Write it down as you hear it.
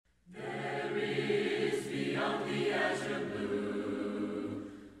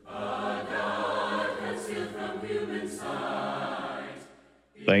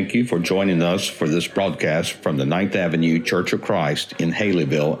Thank you for joining us for this broadcast from the 9th Avenue Church of Christ in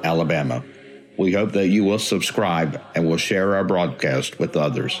Haleyville, Alabama. We hope that you will subscribe and will share our broadcast with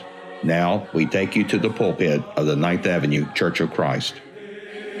others. Now, we take you to the pulpit of the 9th Avenue Church of Christ.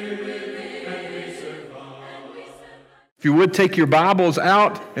 If you would take your Bibles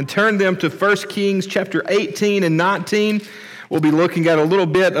out and turn them to 1 Kings chapter 18 and 19. We'll be looking at a little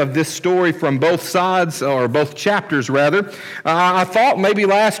bit of this story from both sides, or both chapters rather. I thought maybe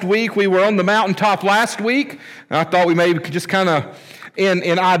last week, we were on the mountaintop last week. I thought we maybe could just kind of,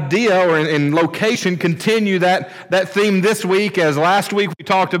 in idea or in location, continue that theme this week. As last week we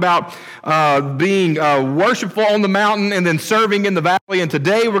talked about being worshipful on the mountain and then serving in the valley. And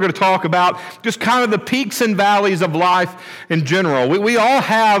today we're going to talk about just kind of the peaks and valleys of life in general. We all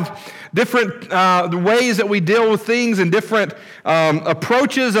have different ways that we deal with things and different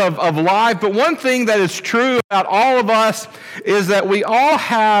approaches of life. But one thing that is true about all of us is that we all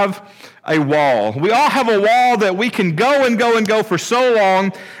have a wall. We all have a wall that we can go and go and go for so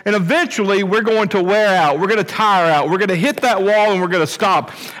long, and eventually we're going to wear out. We're going to tire out. We're going to hit that wall and we're going to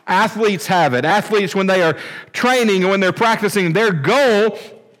stop. Athletes have it. Athletes, when they are training and when they're practicing, their goal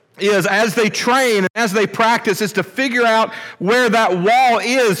is, as they train and as they practice, is to figure out where that wall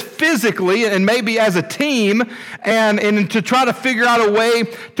is physically and maybe as a team, and to try to figure out a way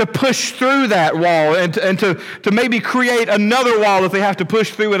to push through that wall and to maybe create another wall that they have to push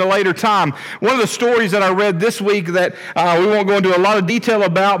through at a later time. One of the stories that I read this week that we won't go into a lot of detail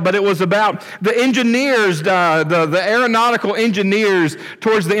about, but it was about the engineers, the aeronautical engineers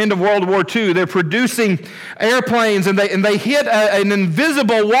towards the end of World War II. They're producing airplanes and they hit an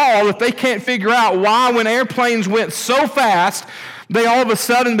invisible wall that they can't figure out why, when airplanes went so fast, they all of a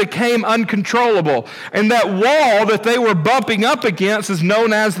sudden became uncontrollable. And that wall that they were bumping up against is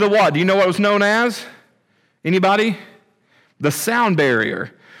known as the what? Do you know what it was known as? Anybody? The sound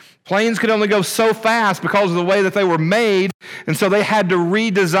barrier. Planes could only go so fast because of the way that they were made, and so they had to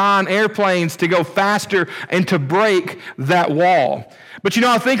redesign airplanes to go faster and to break that wall. But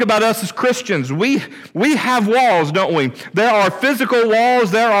I think about us as Christians. We have walls, don't we? There are physical walls,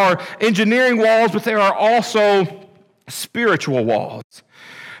 there are engineering walls, but there are also spiritual walls.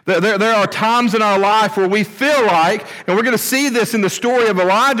 There are times in our life where we feel like, and we're going to see this in the story of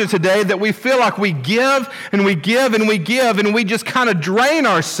Elijah today, that we feel like we give and we give and we give and we just kind of drain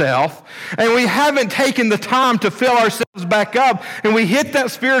ourselves, and we haven't taken the time to fill ourselves back up, and we hit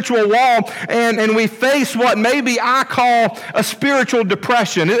that spiritual wall and we face what maybe I call a spiritual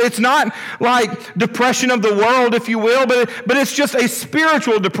depression. It's not like depression of the world, if you will, but it's just a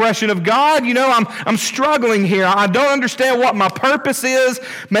spiritual depression of God. I'm struggling here. I don't understand what my purpose is.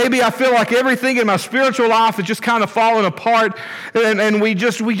 Maybe I feel like everything in my spiritual life is just kind of falling apart, and we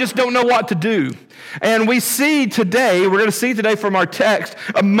just don't know what to do. And we're going to see today from our text,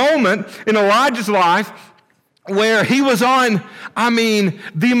 a moment in Elijah's life where he was on,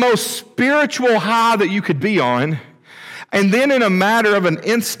 the most spiritual high that you could be on. And then in a matter of an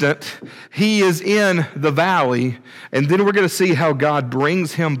instant, he is in the valley. And then we're going to see how God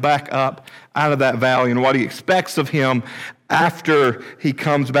brings him back up out of that valley and what he expects of him after he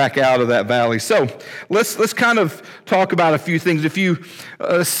comes back out of that valley. So let's kind of talk about a few things. If you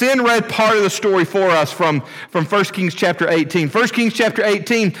Sin read part of the story for us from 1 Kings chapter 18. 1 Kings chapter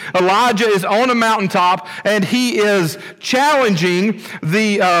 18, Elijah is on a mountaintop and he is challenging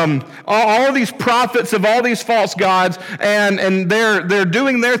all these prophets of all these false gods, and they're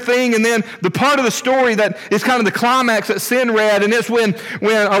doing their thing. And then the part of the story that is kind of the climax that Sin read, and it's when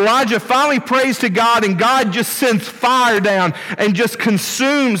Elijah finally prays to God and God just sends fire down and just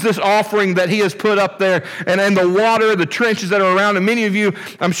consumes this offering that he has put up there, and the water, the trenches that are around. And many of you,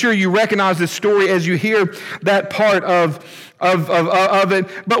 I'm sure you recognize this story as you hear that part of it.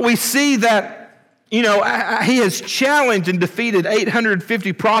 But we see that, he has challenged and defeated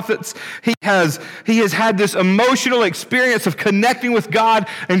 850 prophets. He has had this emotional experience of connecting with God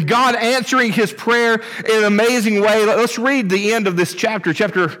and God answering his prayer in an amazing way. Let's read the end of this chapter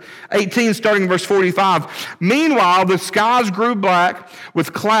 18, starting in verse 45. Meanwhile, the skies grew black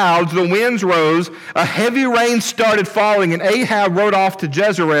with clouds, the winds rose, a heavy rain started falling, and Ahab rode off to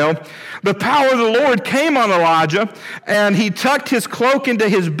Jezreel. The power of the Lord came on Elijah, and he tucked his cloak into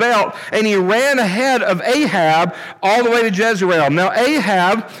his belt, and he ran ahead of Ahab all the way to Jezreel. Now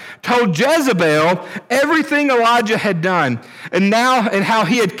Ahab told Jezebel everything Elijah had done, and how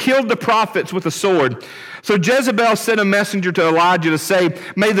he had killed the prophets with a sword. So Jezebel sent a messenger to Elijah to say,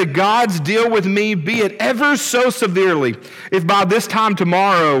 "May the gods deal with me, be it ever so severely, if by this time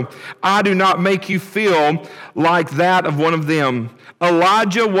tomorrow I do not make you feel like that of one of them."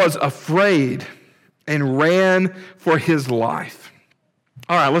 Elijah was afraid and ran for his life.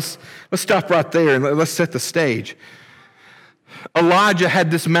 All right, let's stop right there and let's set the stage. Elijah had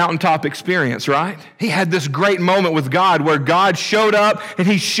this mountaintop experience, right? He had this great moment with God where God showed up and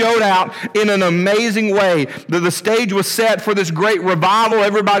he showed out in an amazing way. The stage was set for this great revival.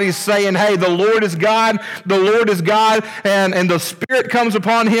 Everybody's saying, "Hey, the Lord is God, the Lord is God," and the Spirit comes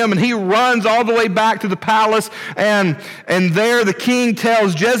upon him and he runs all the way back to the palace, and there the king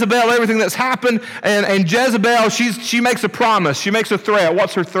tells Jezebel everything that's happened, and Jezebel, she makes a promise, she makes a threat.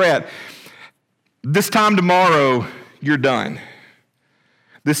 What's her threat? "This time tomorrow, you're done.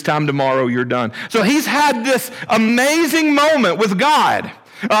 This time tomorrow, you're done." So he's had this amazing moment with God,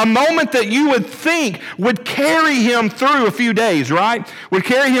 a moment that you would think would carry him through a few days, right? Would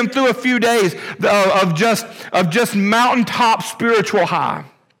carry him through a few days of just mountaintop spiritual high.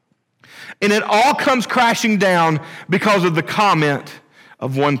 And it all comes crashing down because of the comment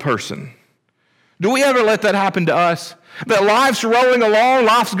of one person. Do we ever let that happen to us? That life's rolling along,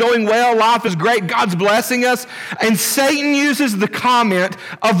 life's going well, life is great, God's blessing us, and Satan uses the comment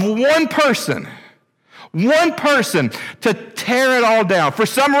of one person to tear it all down. For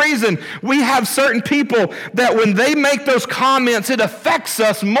some reason, we have certain people that when they make those comments, it affects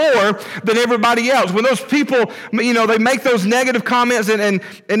us more than everybody else. When those people, they make those negative comments and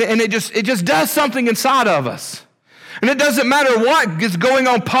it just does something inside of us. And it doesn't matter what is going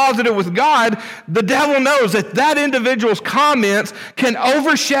on positive with God, the devil knows that individual's comments can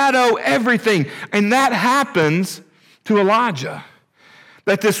overshadow everything. And that happens to Elijah.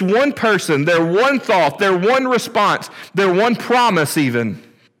 That this one person, their one thought, their one response, their one promise even,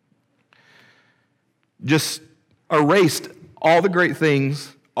 just erased all the great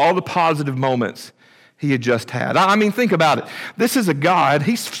things, all the positive moments he had just had. I mean, think about it. This is a God,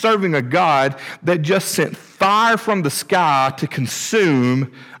 he's serving a God that just sent fire from the sky to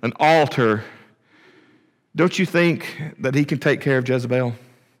consume an altar. Don't you think that he can take care of Jezebel?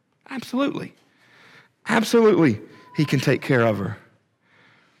 Absolutely. Absolutely, he can take care of her.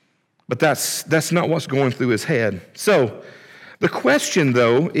 But that's not what's going through his head. So, the question,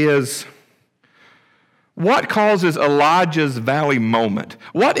 though, is, what causes Elijah's valley moment?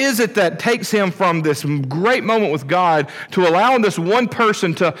 What is it that takes him from this great moment with God to allowing this one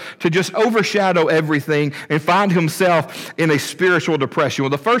person to just overshadow everything and find himself in a spiritual depression? Well,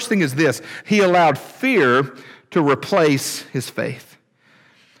 the first thing is this: he allowed fear to replace his faith.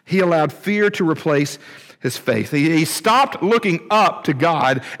 He allowed fear to replace his faith. He stopped looking up to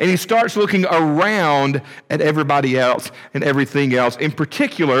God and he starts looking around at everybody else and everything else, in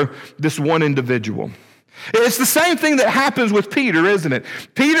particular, this one individual. It's the same thing that happens with Peter, isn't it?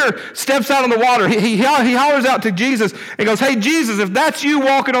 Peter steps out on the water. He hollers out to Jesus and goes, "Hey, Jesus, if that's you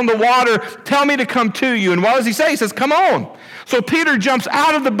walking on the water, tell me to come to you." And what does he say? He says, "Come on." So Peter jumps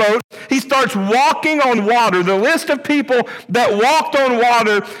out of the boat. He starts walking on water. The list of people that walked on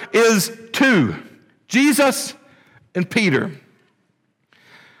water is 2, Jesus and Peter.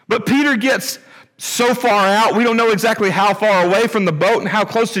 But Peter gets so far out, we don't know exactly how far away from the boat and how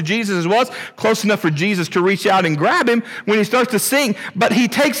close to Jesus it was, close enough for Jesus to reach out and grab him when he starts to sink, but he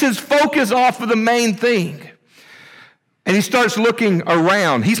takes his focus off of the main thing. And he starts looking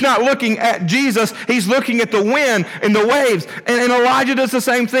around. He's not looking at Jesus, he's looking at the wind and the waves. And Elijah does the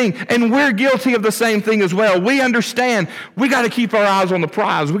same thing. And we're guilty of the same thing as well. We understand we got to keep our eyes on the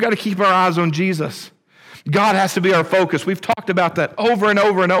prize. We got to keep our eyes on Jesus. God has to be our focus. We've talked about that over and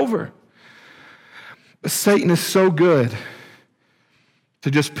over and over. But Satan is so good to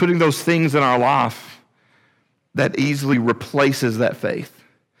just putting those things in our life that easily replaces that faith,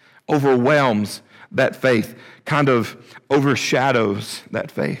 overwhelms that faith, kind of overshadows that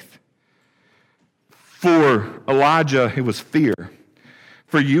faith. For Elijah, it was fear.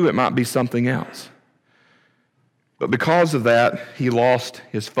 For you, it might be something else. But because of that, he lost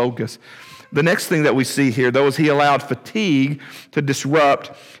his focus. The next thing that we see here, though, is he allowed fatigue to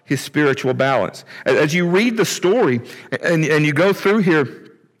disrupt his spiritual balance. As you read the story and you go through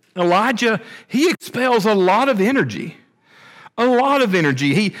here, Elijah, he expels a lot of energy. A lot of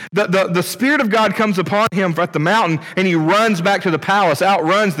energy. The Spirit of God comes upon him at the mountain, and he runs back to the palace,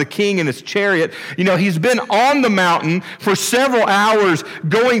 outruns the king in his chariot. He's been on the mountain for several hours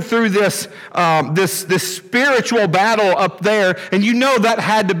going through this spiritual battle up there, and that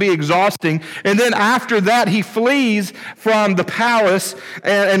had to be exhausting. And then after that, he flees from the palace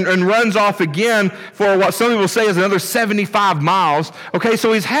and runs off again for what some people say is another 75 miles. Okay,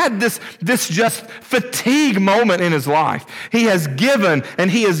 so he's had this just fatigue moment in his life. He has given, and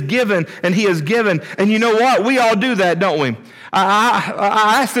he has given, and he has given. And you know what? We all do that, don't we?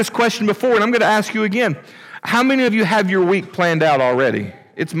 I asked this question before, and I'm going to ask you again. How many of you have your week planned out already?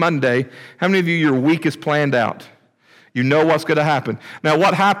 It's Monday. How many of you, your week is planned out? You know what's going to happen. Now,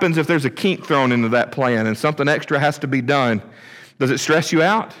 what happens if there's a kink thrown into that plan and something extra has to be done? Does it stress you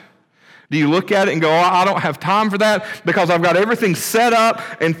out? Do you look at it and go, I don't have time for that because I've got everything set up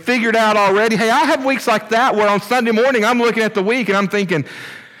and figured out already? Hey, I have weeks like that where on Sunday morning I'm looking at the week and I'm thinking,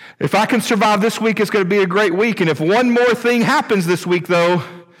 if I can survive this week, it's going to be a great week. And if one more thing happens this week, though,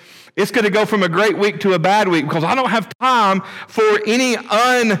 it's going to go from a great week to a bad week because I don't have time for any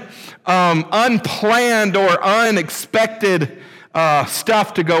unplanned or unexpected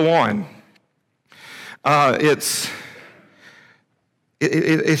stuff to go on.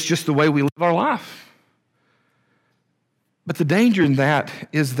 It's just the way we live our life. But the danger in that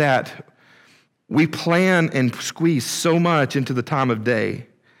is that we plan and squeeze so much into the time of day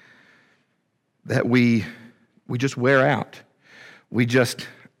that we just wear out. We just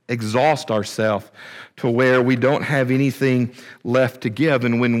exhaust ourselves to where we don't have anything left to give.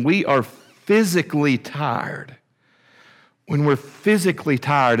 And when we are physically tired, when we're physically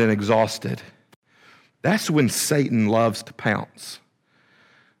tired and exhausted, that's when Satan loves to pounce.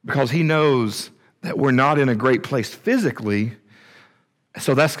 Because he knows that we're not in a great place physically,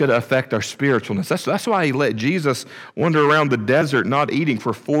 so that's going to affect our spiritualness. That's why he let Jesus wander around the desert not eating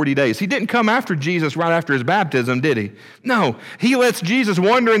for 40 days. He didn't come after Jesus right after his baptism, did he? No, he lets Jesus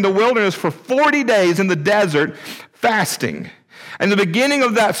wander in the wilderness for 40 days in the desert fasting. And the beginning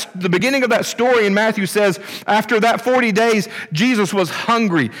of that story in Matthew says, after that 40 days, Jesus was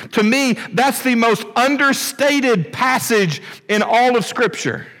hungry. To me, that's the most understated passage in all of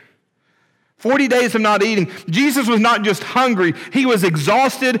Scripture. 40 days of not eating. Jesus was not just hungry. He was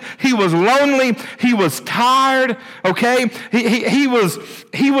exhausted. He was lonely. He was tired. Okay? He was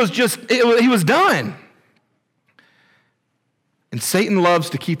done. And Satan loves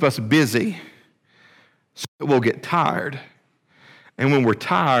to keep us busy so that we'll get tired. And when we're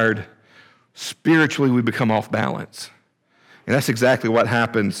tired, spiritually we become off balance. And that's exactly what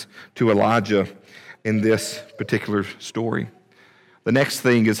happens to Elijah in this particular story. The next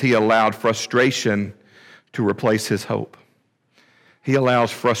thing is he allowed frustration to replace his hope. He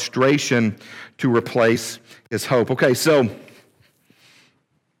allows frustration to replace his hope. Okay, so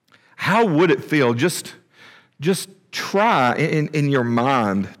how would it feel? Just try in your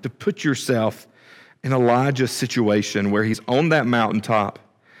mind to put yourself in Elijah's situation where he's on that mountaintop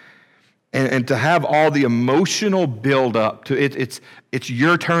and to have all the emotional buildup to it's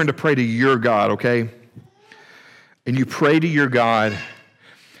your turn to pray to your God, okay? And you pray to your God,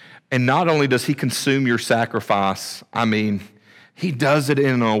 and not only does he consume your sacrifice, he does it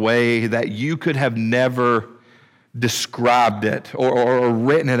in a way that you could have never described it or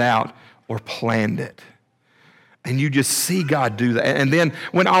written it out or planned it. And you just see God do that. And then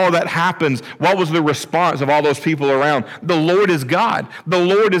when all of that happens, what was the response of all those people around? The Lord is God. The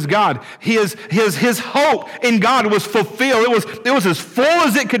Lord is God. His hope in God was fulfilled. It was as full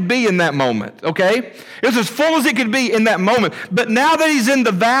as it could be in that moment, okay? It was as full as it could be in that moment. But now that he's in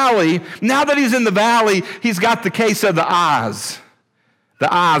the valley, he's got the case of the eyes.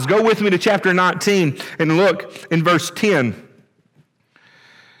 The eyes. Go with me to chapter 19 and look in verse 10.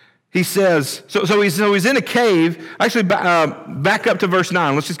 He says, so he's in a cave. Actually, back up to verse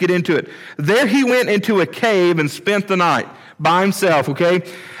 9. Let's just get into it. There he went into a cave and spent the night by himself, okay?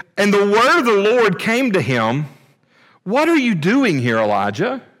 And the word of the Lord came to him. What are you doing here,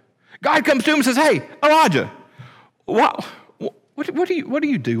 Elijah? God comes to him and says, hey, Elijah, what are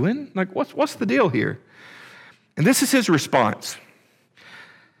you doing? Like, what's the deal here? And this is his response.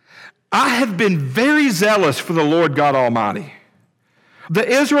 I have been very zealous for the Lord God Almighty. The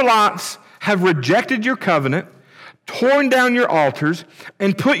Israelites have rejected your covenant, torn down your altars,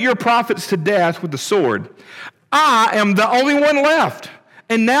 and put your prophets to death with the sword. I am the only one left,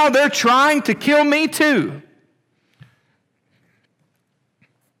 and now they're trying to kill me too.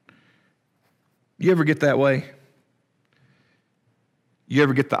 You ever get that way? You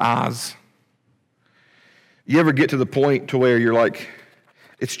ever get the eyes? You ever get to the point to where you're like,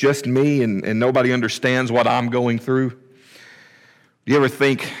 it's just me and nobody understands what I'm going through? You ever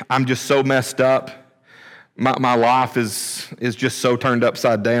think, I'm just so messed up? My life is just so turned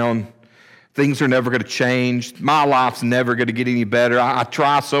upside down. Things are never going to change. My life's never going to get any better. I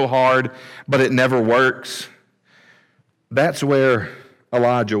try so hard, but it never works. That's where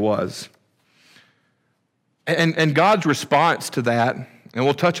Elijah was. And God's response to that, and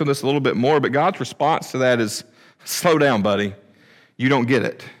we'll touch on this a little bit more, but God's response to that is, slow down, buddy. You don't get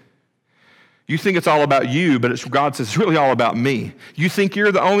it. You think it's all about you, but God says it's really all about me. You think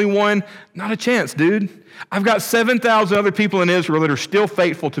you're the only one? Not a chance, dude. I've got 7,000 other people in Israel that are still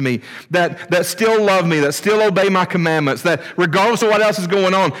faithful to me, that still love me, that still obey my commandments, that regardless of what else is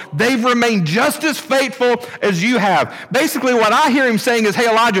going on, they've remained just as faithful as you have. Basically, what I hear him saying is, hey,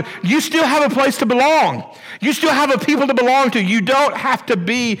 Elijah, you still have a place to belong. You still have a people to belong to. You don't have to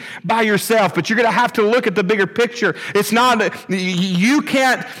be by yourself, but you're going to have to look at the bigger picture. It's not, you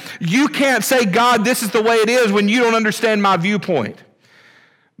can't say, God, this is the way it is when you don't understand my viewpoint.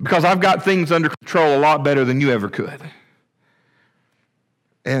 Because I've got things under control a lot better than you ever could.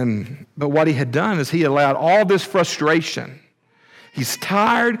 But what he had done is he allowed all this frustration. He's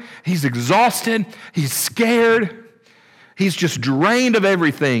tired, he's exhausted, he's scared, he's just drained of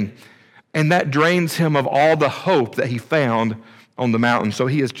everything. And that drains him of all the hope that he found on the mountain. So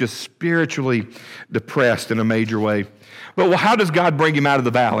he is just spiritually depressed in a major way. Well, how does God bring him out of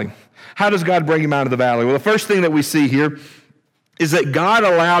the valley? How does God bring him out of the valley? Well, the first thing that we see here is that God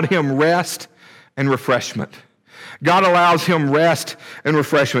allowed him rest and refreshment. God allows him rest and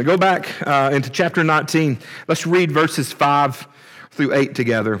refreshment. Go back into chapter 19. Let's read verses 5 through 8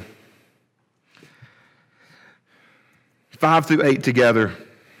 together. 5 through 8 together.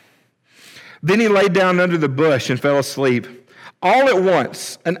 Then he laid down under the bush and fell asleep. All at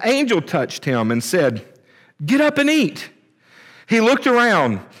once, an angel touched him and said, "Get up and eat." He looked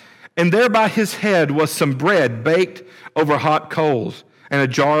around, and there by his head was some bread baked over hot coals and a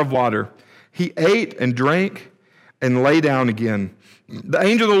jar of water. He ate and drank and lay down again. The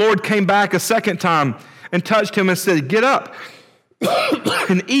angel of the Lord came back a second time and touched him and said, "Get up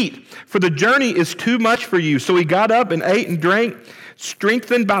and eat, for the journey is too much for you." So he got up and ate and drank.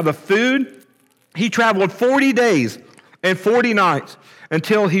 Strengthened by the food, he traveled 40 days and 40 nights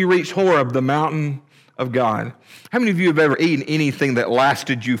until he reached Horeb, the mountain of God. How many of you have ever eaten anything that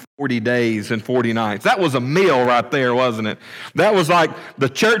lasted you 40 days and 40 nights? That was a meal right there, wasn't it? That was like the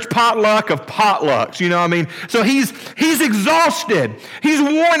church potluck of potlucks, you know what I mean? So he's exhausted. He's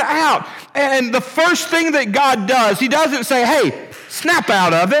worn out. And the first thing that God does, he doesn't say, hey, snap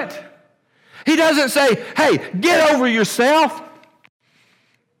out of it. He doesn't say, hey, get over yourself.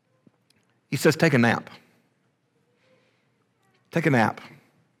 He says, take a nap. Take a nap.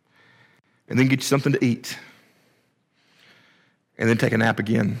 And then get you something to eat. And then take a nap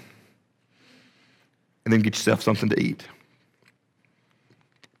again. And then get yourself something to eat.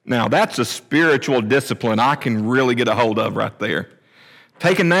 Now, that's a spiritual discipline I can really get a hold of right there.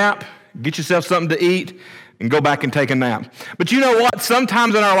 Take a nap, get yourself something to eat, and go back and take a nap. But you know what?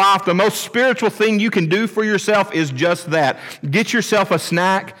 Sometimes in our life, the most spiritual thing you can do for yourself is just that. Get yourself a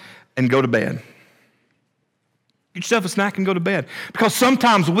snack and go to bed. Get yourself a snack and go to bed. Because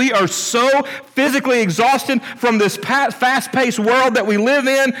sometimes we are so physically exhausted from this fast-paced world that we live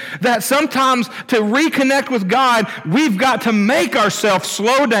in that sometimes to reconnect with God, we've got to make ourselves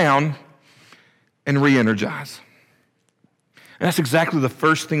slow down and re-energize. And that's exactly the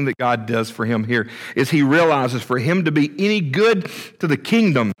first thing that God does for him here, is he realizes for him to be any good to the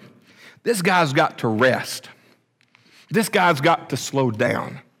kingdom, this guy's got to rest. This guy's got to slow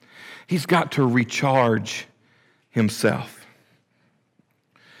down. He's got to recharge himself.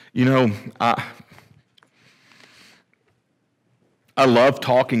 You know, I love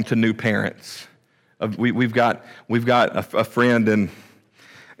talking to new parents. We've got a friend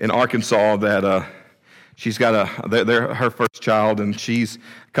in Arkansas that she's got they're her first child, and she's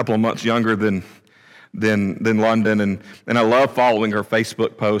a couple of months younger than London, and I love following her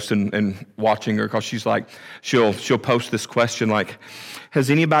Facebook posts and watching her, because she's like, she'll post this question like, has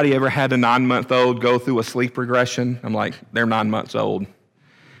anybody ever had a 9-month-old go through a sleep regression? I'm like, they're 9 months old.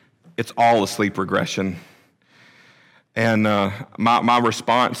 It's all a sleep regression. And my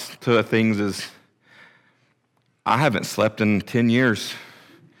response to things is, I haven't slept in 10 years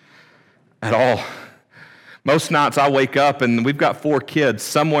at all. Most nights I wake up and we've got 4 kids.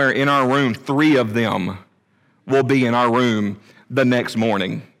 Somewhere in our room, 3 of them will be in our room the next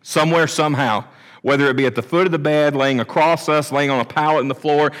morning. Somewhere, somehow. Whether it be at the foot of the bed, laying across us, laying on a pallet in the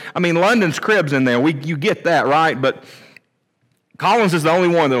floor. I mean, London's crib's in there. You get that, right? But Collins is the only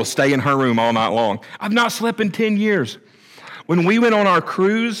one that will stay in her room all night long. I've not slept in 10 years. When we went on our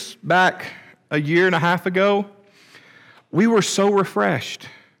cruise back a year and a half ago, we were so refreshed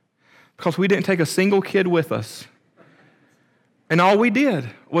because we didn't take a single kid with us. And all we did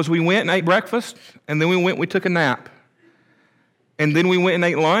was we went and ate breakfast, and then we took a nap. And then we went and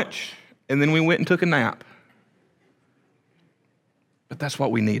ate lunch, and then we went and took a nap. But that's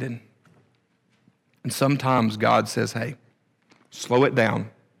what we needed. And sometimes God says, hey, slow it down.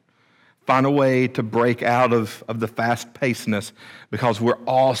 Find a way to break out of the fast-pacedness, because we're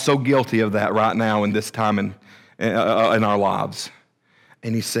all so guilty of that right now in this time in our lives.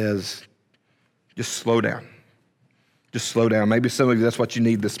 And he says, just slow down. Just slow down. Maybe some of you, that's what you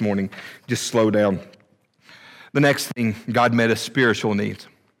need this morning. Just slow down. The next thing, God met his spiritual needs.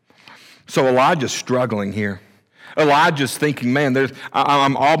 So Elijah's struggling here. Elijah's thinking, man,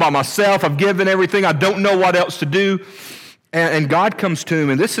 I'm all by myself. I've given everything. I don't know what else to do. And God comes to him,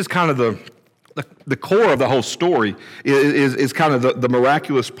 and this is kind of the core of the whole story, is kind of the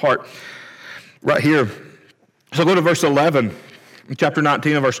miraculous part right here. So go to verse 11, chapter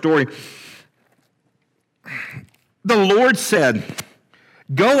 19 of our story. The Lord said,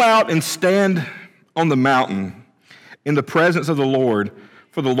 go out and stand on the mountain in the presence of the Lord,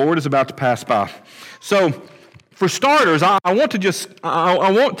 for the Lord is about to pass by. So, for starters, I want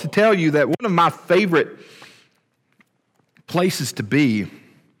to tell you that one of my favorite places to be,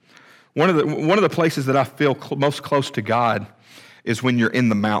 one of the places that I feel most close to God, is when you're in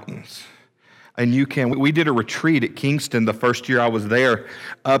the mountains. And we did a retreat at Kingston the first year I was there,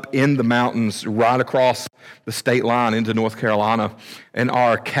 up in the mountains, right across the state line into North Carolina. And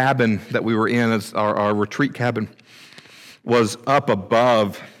our cabin that we were in, our retreat cabin, was up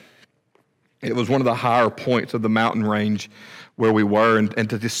above. It was one of the higher points of the mountain range where we were. And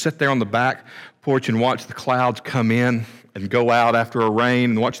to just sit there on the back porch and watch the clouds come in and go out after a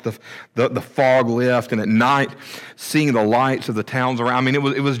rain, and watch the fog lift, and at night seeing the lights of the towns around. I mean,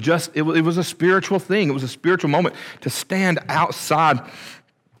 it was a spiritual thing. It was a spiritual moment to stand outside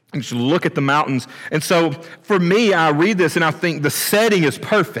and just look at the mountains. And so for me, I read this and I think the setting is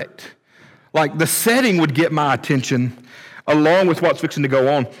perfect. Like the setting would get my attention along with what's fixing to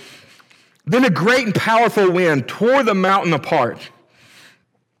go on. Then a great and powerful wind tore the mountain apart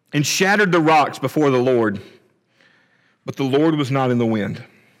and shattered the rocks before the Lord. But the Lord was not in the wind.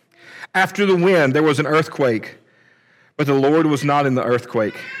 After the wind, there was an earthquake, but the Lord was not in the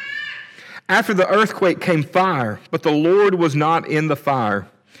earthquake. After the earthquake came fire, but the Lord was not in the fire.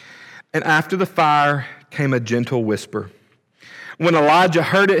 And after the fire came a gentle whisper. When Elijah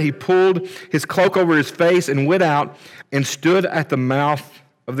heard it, he pulled his cloak over his face and went out and stood at the mouth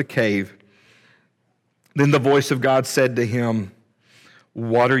of the cave. Then the voice of God said to him,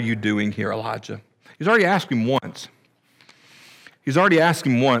 what are you doing here, Elijah? He's already asked him once. But he's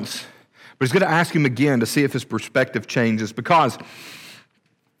going to ask him again to see if his perspective changes, because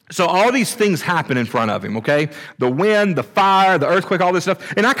so all these things happen in front of him, okay? The wind, the fire, the earthquake, all this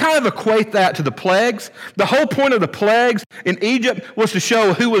stuff. And I kind of equate that to the plagues. The whole point of the plagues in Egypt was to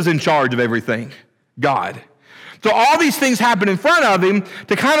show who was in charge of everything, God. So all these things happen in front of him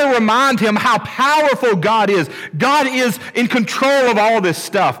to kind of remind him how powerful God is. God is in control of all this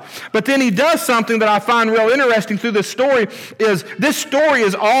stuff. But then he does something that I find real interesting through this story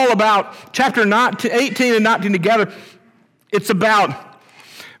is all about chapter 18 and 19 together. It's about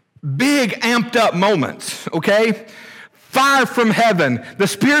big amped up moments, okay? Fire from heaven, the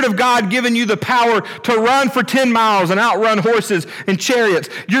Spirit of God giving you the power to run for 10 miles and outrun horses and chariots.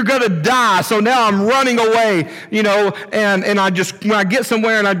 You're going to die, so now I'm running away, and when I get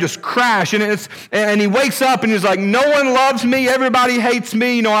somewhere and I just crash, and he wakes up and he's like, no one loves me, everybody hates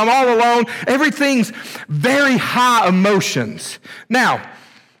me, I'm all alone. Everything's very high emotions. Now,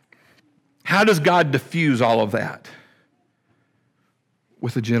 how does God diffuse all of that?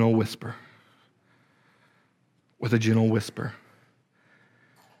 With a gentle whisper. With a gentle whisper.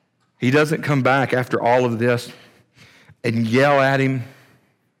 He doesn't come back after all of this and yell at him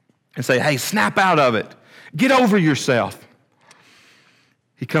and say, hey, snap out of it. Get over yourself.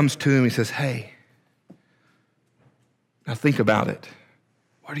 He comes to him, he says, hey, now think about it.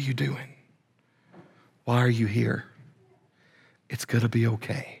 What are you doing? Why are you here? It's going to be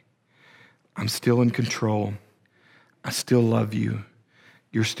okay. I'm still in control. I still love you.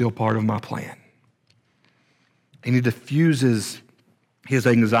 You're still part of my plan. And he diffuses his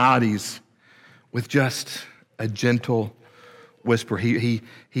anxieties with just a gentle whisper. He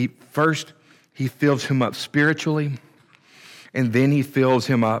first fills him up spiritually, and then he fills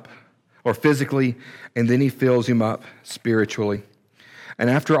him up, or physically, and then he fills him up spiritually. And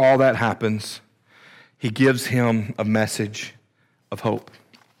after all that happens, he gives him a message of hope.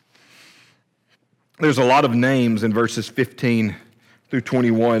 There's a lot of names in verses 15 through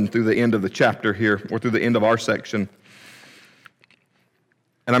 21, through the end of the chapter here, or through the end of our section.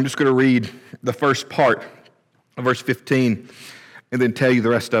 And I'm just going to read the first part of verse 15 and then tell you the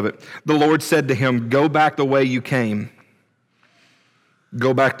rest of it. The Lord said to him, "Go back the way you came.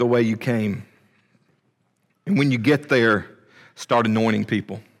 Go back the way you came. And when you get there, start anointing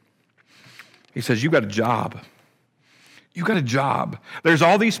people." He says, "You've got a job. You got a job. There's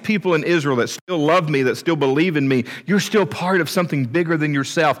all these people in Israel that still love me, that still believe in me. You're still part of something bigger than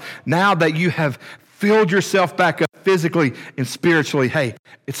yourself. Now that you have filled yourself back up physically and spiritually, hey,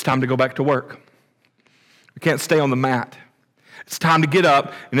 it's time to go back to work. You can't stay on the mat. It's time to get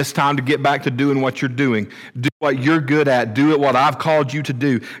up, and it's time to get back to doing what you're doing. Do what you're good at. Do it what I've called you to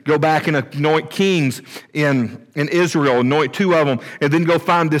do. Go back and anoint kings in Israel. Anoint 2 of them, and then go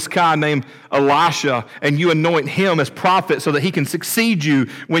find this guy named Elisha, and you anoint him as prophet so that he can succeed you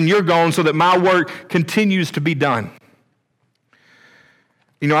when you're gone, so that my work continues to be done."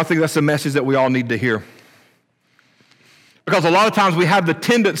 You know, I think that's a message that we all need to hear. Because a lot of times we have the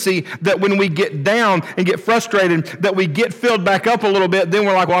tendency that when we get down and get frustrated, that we get filled back up a little bit, then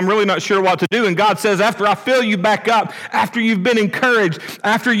we're like, well, I'm really not sure what to do. And God says, after I fill you back up, after you've been encouraged,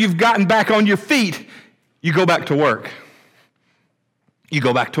 after you've gotten back on your feet, you go back to work. You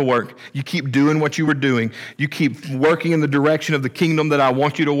go back to work. You keep doing what you were doing. You keep working in the direction of the kingdom that I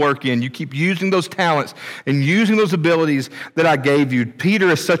want you to work in. You keep using those talents and using those abilities that I gave you. Peter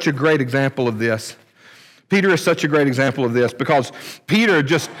is such a great example of this. Peter is such a great example of this because Peter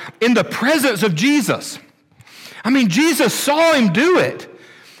just, in the presence of Jesus, I mean, Jesus saw him do it.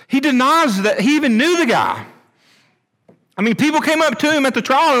 He denies that he even knew the guy. I mean, people came up to him at the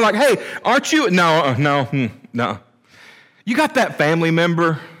trial and like, "Hey, aren't you?" No. You got that family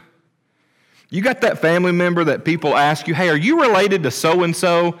member? You got that family member that people ask you, "Hey, are you related to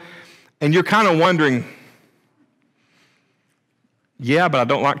so-and-so?" And you're kind of wondering, "Yeah, but I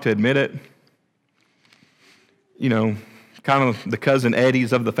don't like to admit it." You know, kind of the cousin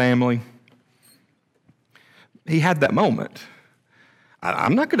Eddies of the family. He had that moment.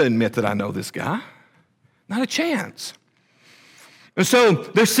 I'm not going to admit that I know this guy. Not a chance. And so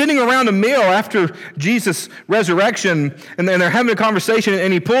they're sitting around a meal after Jesus' resurrection, and they're having a conversation,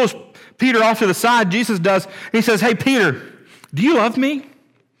 and he pulls Peter off to the side, Jesus does, and he says, "Hey, Peter, do you love me?"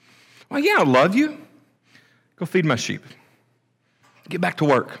 "Well, yeah, I love you." "Go feed my sheep. Get back to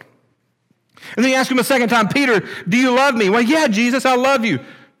work." And then he asks him a second time, "Peter, do you love me?" "Well, yeah, Jesus, I love you."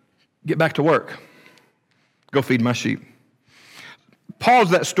 "Get back to work. Go feed my sheep."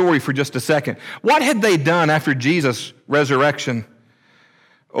 Pause that story for just a second. What had they done after Jesus' resurrection,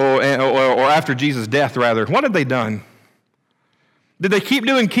 or after Jesus' death, rather? What had they done? Did they keep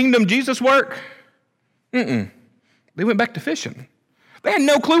doing kingdom Jesus work? They went back to fishing. They had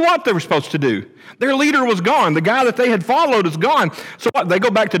no clue what they were supposed to do. Their leader was gone. The guy that they had followed is gone. So what? They go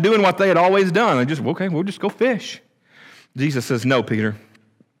back to doing what they had always done. They just, okay, we'll just go fish. Jesus says, "No, Peter.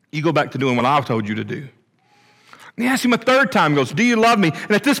 You go back to doing what I've told you to do." And he asks him a third time, goes, "Do you love me?"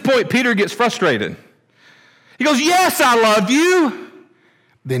 And at this point, Peter gets frustrated. He goes, "Yes, I love you."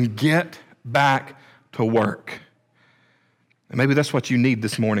 "Then get back to work." And maybe that's what you need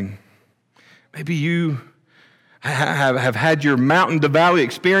this morning. Maybe you have had your mountain to valley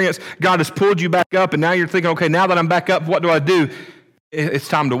experience. God has pulled you back up, and now you're thinking, okay, now that I'm back up, what do I do? It's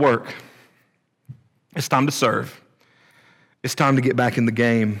time to work. It's time to serve. It's time to get back in the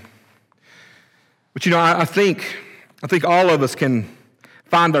game. But you know, I think all of us can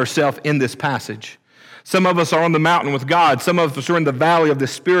find ourselves in this passage. Some of us are on the mountain with God. Some of us are in the valley of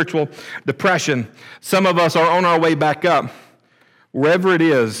this spiritual depression. Some of us are on our way back up. Wherever it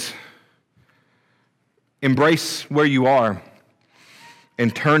is, embrace where you are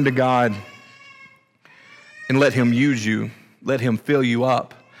and turn to God and let Him use you. Let Him fill you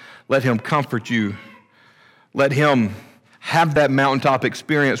up. Let Him comfort you. Let Him have that mountaintop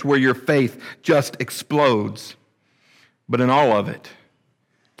experience where your faith just explodes. But in all of it,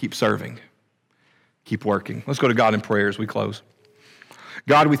 keep serving. Keep working. Let's go to God in prayer as we close.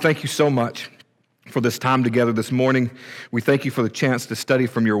 God, we thank you so much for this time together this morning. We thank you for the chance to study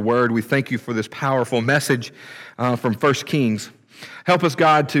from your word. We thank you for this powerful message from 1 Kings. Help us,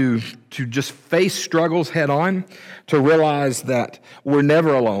 God, to just face struggles head on, to realize that we're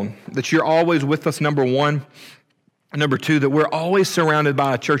never alone, that you're always with us, number one. And number two, that we're always surrounded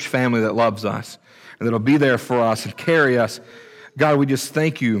by a church family that loves us and that'll be there for us and carry us. God, we just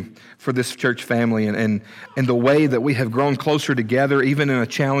thank you for this church family and the way that we have grown closer together, even in a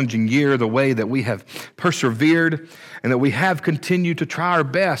challenging year, the way that we have persevered and that we have continued to try our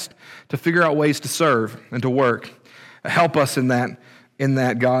best to figure out ways to serve and to work. Help us in that,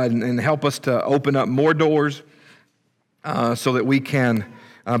 God, and help us to open up more doors so that we can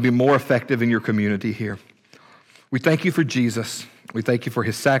be more effective in your community here. We thank you for Jesus. We thank you for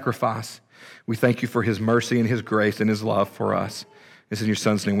his sacrifice. We thank you for his mercy and his grace and his love for us. It's in your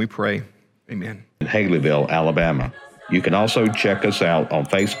son's name we pray. Amen. In Haleyville, Alabama. You can also check us out on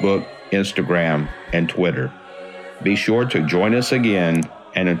Facebook, Instagram, and Twitter. Be sure to join us again,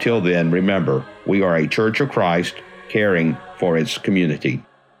 and until then, remember, we are a Church of Christ caring for its community.